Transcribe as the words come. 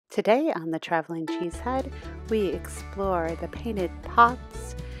Today on the Traveling Cheesehead, we explore the Painted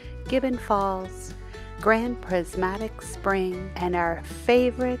Pots, Gibbon Falls, Grand Prismatic Spring, and our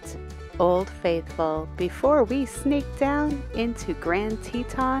favorite, Old Faithful, before we sneak down into Grand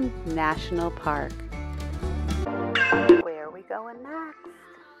Teton National Park. Where are we going next?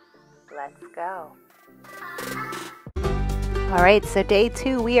 Let's go. Alright, so day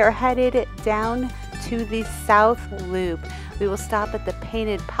 2, we are headed down to the South Loop. We will stop at the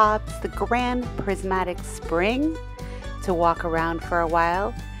Painted Pots, the Grand Prismatic Spring, to walk around for a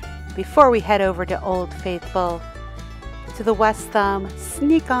while before we head over to Old Faithful, to the West Thumb,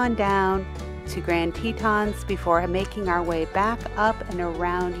 sneak on down to Grand Tetons before making our way back up and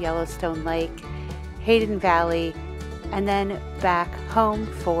around Yellowstone Lake, Hayden Valley, and then back home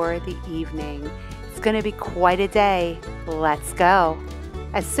for the evening. It's going to be quite a day. Let's go.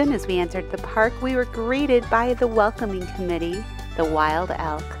 As soon as we entered the park, we were greeted by the welcoming committee, the Wild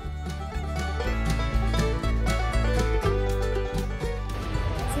Elk.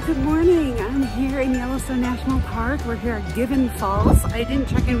 So good morning. I'm here in Yellowstone National Park. We're here at Gibbon Falls. I didn't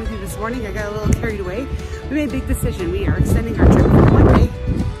check in with you this morning. I got a little carried away. We made a big decision. We are extending our trip for one day.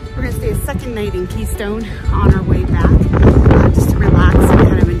 We're going to stay a second night in Keystone on our way back, just to relax and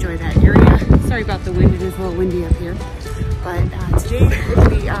kind of enjoy that area. Sorry about the wind. It is a little windy up here. But today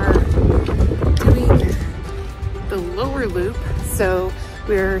we are doing the lower loop, so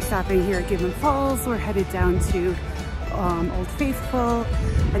we're stopping here at Gibbon Falls. We're headed down to Old Faithful,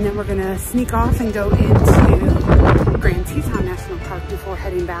 and then we're going to sneak off and go into Grand Teton National Park before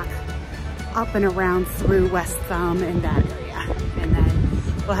heading back up and around through West Thumb and that area. And then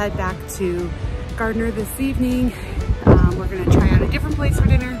we'll head back to Gardiner this evening. We're going to try out a different place for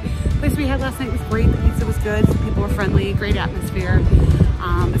dinner. The place we had last night was great. The pizza was good. People were friendly. Great atmosphere.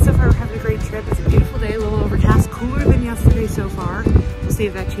 So far we're having a great trip. It's a beautiful day. A little overcast. Cooler than yesterday so far. We'll see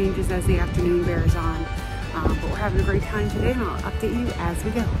if that changes as the afternoon bears on. But we're having a great time today, and I'll update you as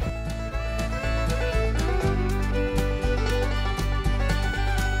we go.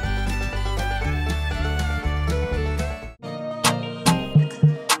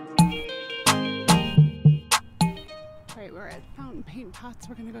 Paint Pots.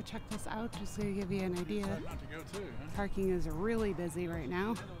 We're gonna go check this out just to give you an idea. Parking is really busy right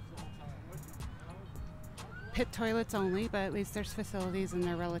now. Pit toilets only, but at least there's facilities and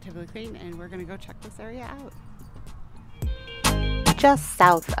they're relatively clean, and we're gonna go check this area out. Just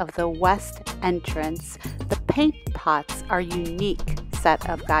south of the west entrance, the Paint Pots are a unique set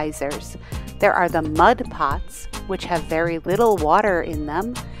of geysers. There are the mud pots, which have very little water in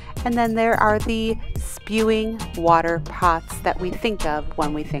them, and then there are the spewing water pots that we think of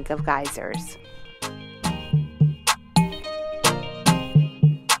when we think of geysers.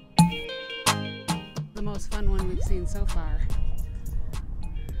 The most fun one we've seen so far.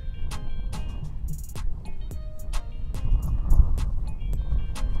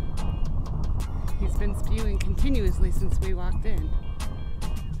 He's been spewing continuously since we walked in.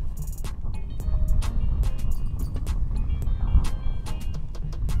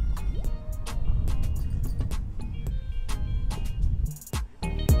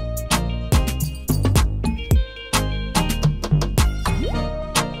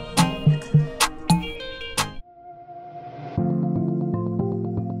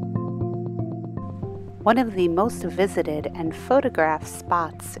 One of the most visited and photographed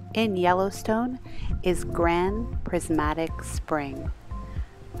spots in Yellowstone is Grand Prismatic Spring.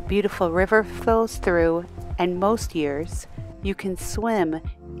 A beautiful river flows through, and most years you can swim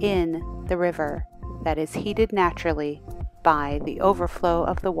in the river that is heated naturally by the overflow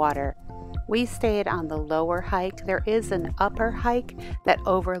of the water. We stayed on the lower hike. There is an upper hike that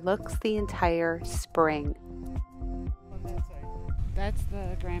overlooks the entire spring. That's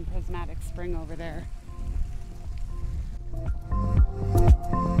the Grand Prismatic Spring over there.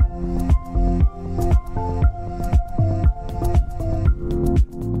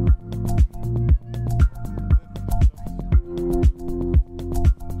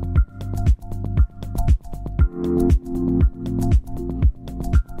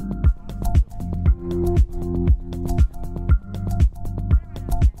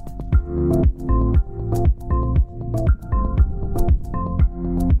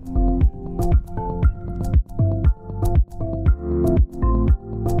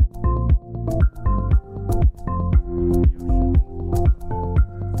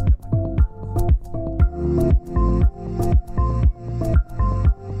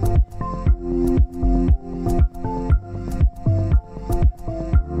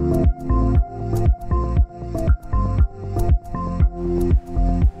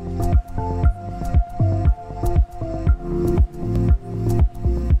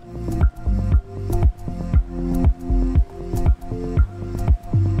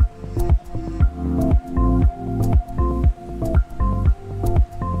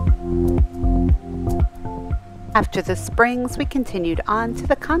 After the springs, we continued on to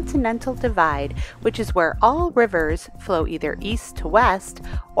the Continental Divide, which is where all rivers flow either east to west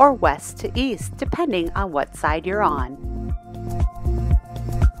or west to east, depending on what side you're on.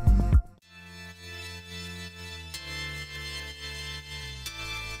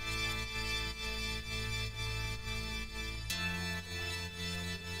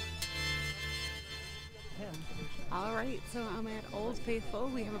 All right, so I'm at Old Faithful.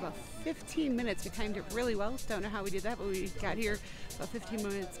 We have about 15 minutes. We timed it really well. Don't know how we did that, but we got here about 15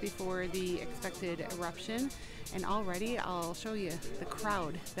 minutes before the expected eruption. And already I'll show you the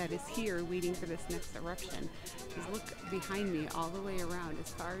crowd that is here waiting for this next eruption. Just look behind me all the way around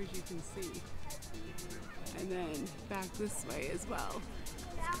as far as you can see. And then back this way as well.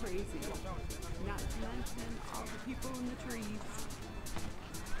 It's crazy. Not to mention all the people in the trees.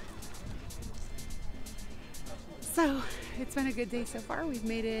 So it's been a good day so far. We've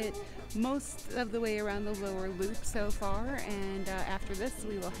made it most of the way around the lower loop so far, and after this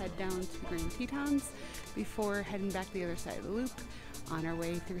we will head down to the Grand Tetons before heading back the other side of the loop on our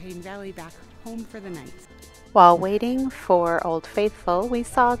way through Hayden Valley back home for the night. While waiting for Old Faithful, we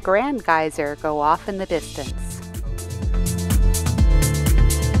saw Grand Geyser go off in the distance.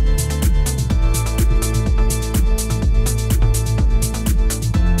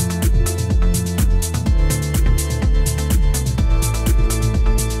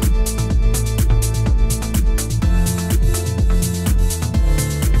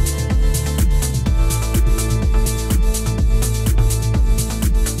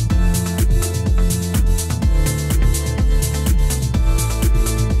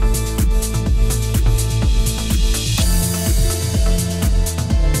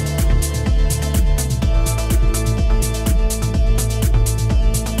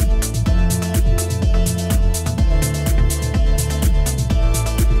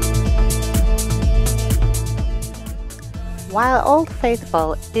 While Old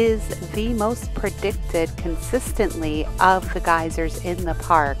Faithful is the most predicted consistently of the geysers in the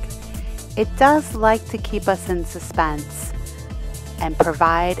park, it does like to keep us in suspense and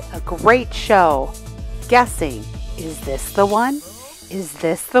provide a great show, guessing, is this the one? Is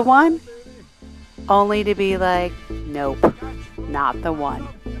this the one? Only to be like, nope, not the one.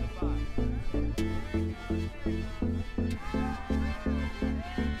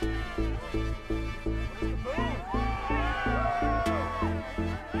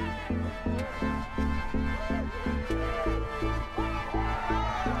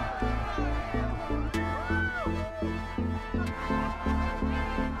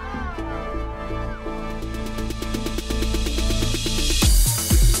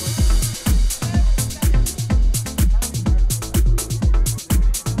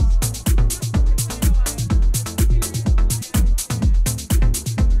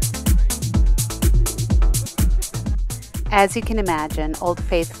 As you can imagine, Old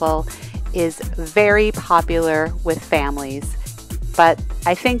Faithful is very popular with families, but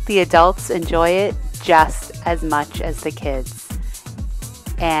I think the adults enjoy it just as much as the kids.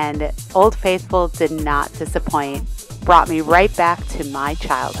 And Old Faithful did not disappoint, brought me right back to my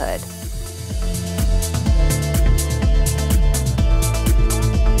childhood.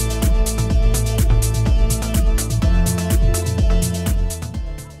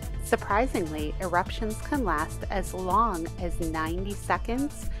 Surprisingly, eruptions can last as long as 90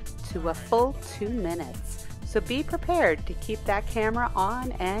 seconds to a full 2 minutes, so be prepared to keep that camera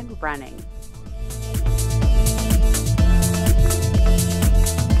on and running.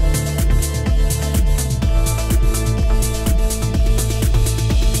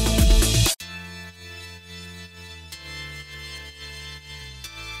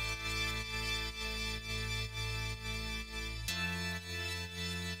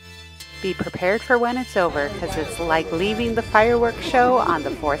 Be prepared for when it's over, because it's like leaving the fireworks show on the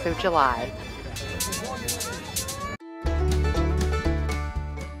 4th of July.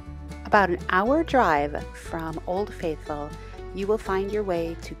 About an hour drive from Old Faithful, you will find your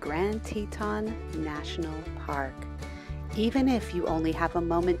way to Grand Teton National Park. Even if you only have a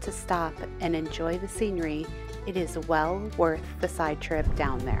moment to stop and enjoy the scenery, it is well worth the side trip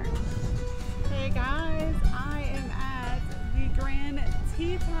down there. Hey guys, I am at the Grand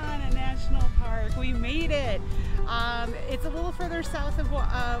Teton National Park. We made it. It's a little further south of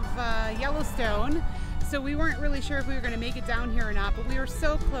Yellowstone, so we weren't really sure if we were going to make it down here or not, but we were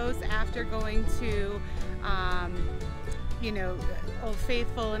so close after going to you know, Old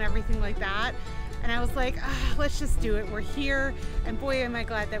Faithful and everything like that, and I was like, let's just do it. We're here, and boy am I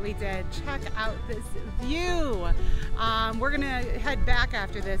glad that we did. Check out this view. We're gonna head back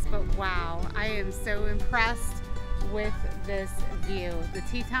after this, but wow, I am so impressed with this view. The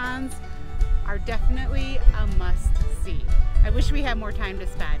Tetons are definitely a must-see. I wish we had more time to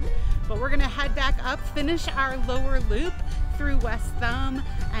spend, but we're gonna head back up, finish our lower loop through West Thumb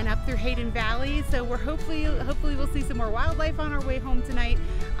and up through Hayden Valley. So we're hopefully we'll see some more wildlife on our way home tonight,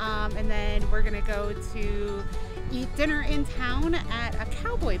 and then we're gonna go to eat dinner in town at a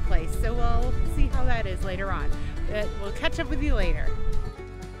cowboy place. So we'll see how that is later on. We'll catch up with you later.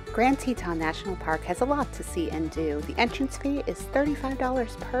 Grand Teton National Park has a lot to see and do. The entrance fee is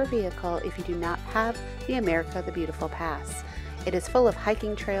 $35 per vehicle if you do not have the America the Beautiful Pass. It is full of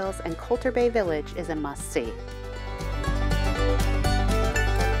hiking trails, and Coulter Bay Village is a must-see.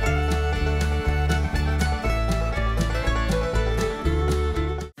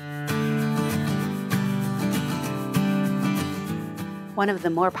 One of the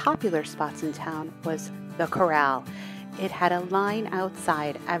more popular spots in town was the Corral. It had a line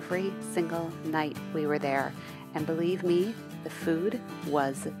outside every single night we were there, and believe me, the food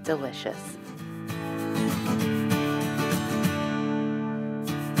was delicious.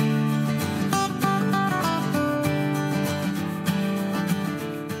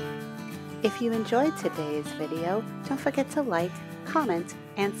 If you enjoyed today's video, don't forget to like, comment,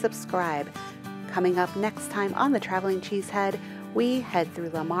 and subscribe. Coming up next time on the Traveling Cheesehead, we head through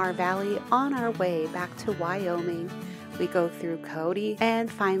Lamar Valley on our way back to Wyoming. We go through Cody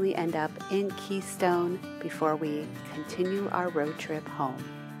and finally end up in Keystone before we continue our road trip home.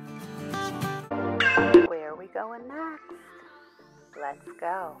 Where are we going next? Let's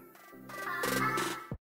go.